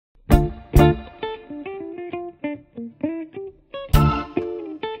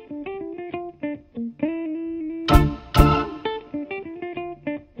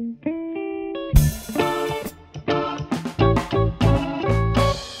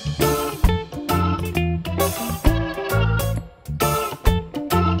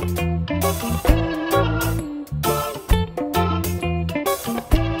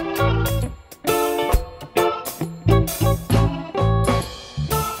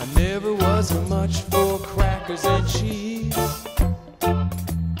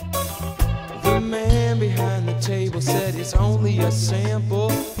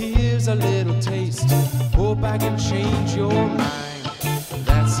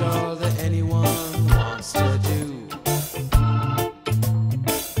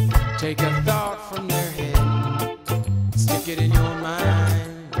Take a thought from their head, stick it in your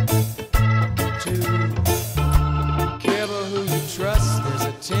mind. Too careful who you trust, there's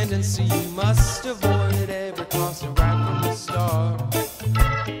a tendency you must avoid at every crossing right from the start.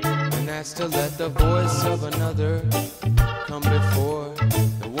 And that's to let the voice of another come before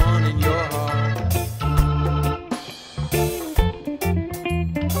the one in your heart.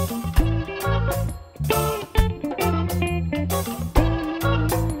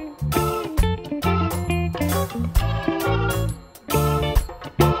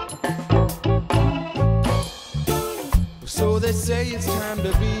 So they say it's time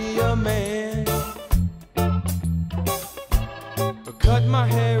to be a man, but cut my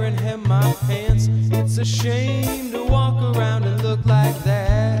hair and hem my pants. It's a shame to walk around and look like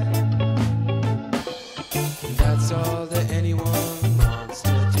that. And that's all that anyone wants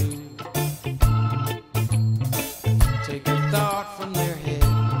to do. Take a thought from their head,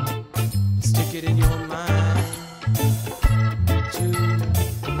 stick it in your mind. Too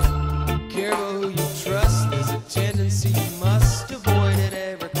careful who you trust, there's a tendency you must avoid at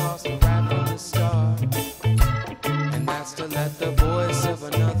every crossing right from the start. And that's to let the voice of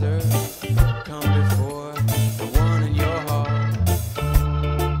another come before the one in your heart.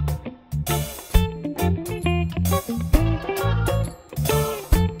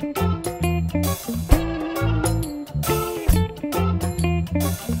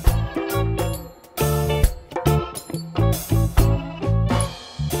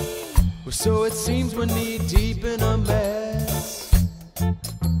 So it seems we're knee deep in a mess.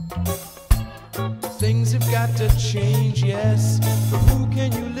 Things have got to change, yes, but who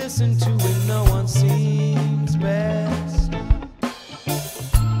can you listen to